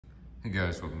Hey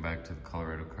guys, welcome back to the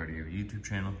Colorado Cardio YouTube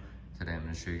channel. Today I'm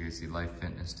going to show you guys the Life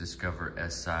Fitness Discover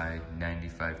SI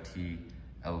 95T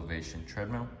elevation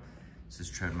treadmill. This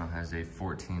treadmill has a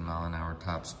 14 mile an hour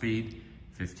top speed,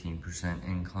 15%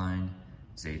 incline.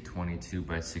 It's a 22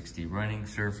 by 60 running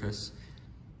surface,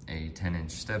 a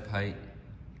 10-inch step height,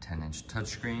 10-inch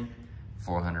touchscreen,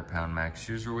 400-pound max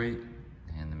user weight,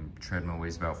 and the treadmill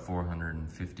weighs about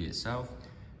 450 itself.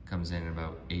 Comes in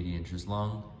about 80 inches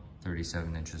long,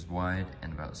 37 inches wide,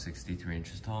 and about 63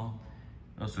 inches tall.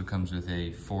 It also comes with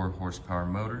a 4 horsepower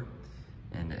motor,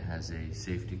 and it has a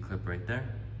safety clip right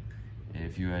there.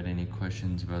 If you had any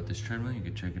questions about this treadmill, you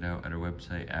can check it out at our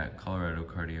website at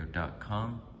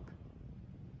coloradocardio.com.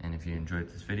 And if you enjoyed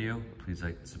this video, please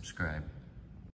like and subscribe.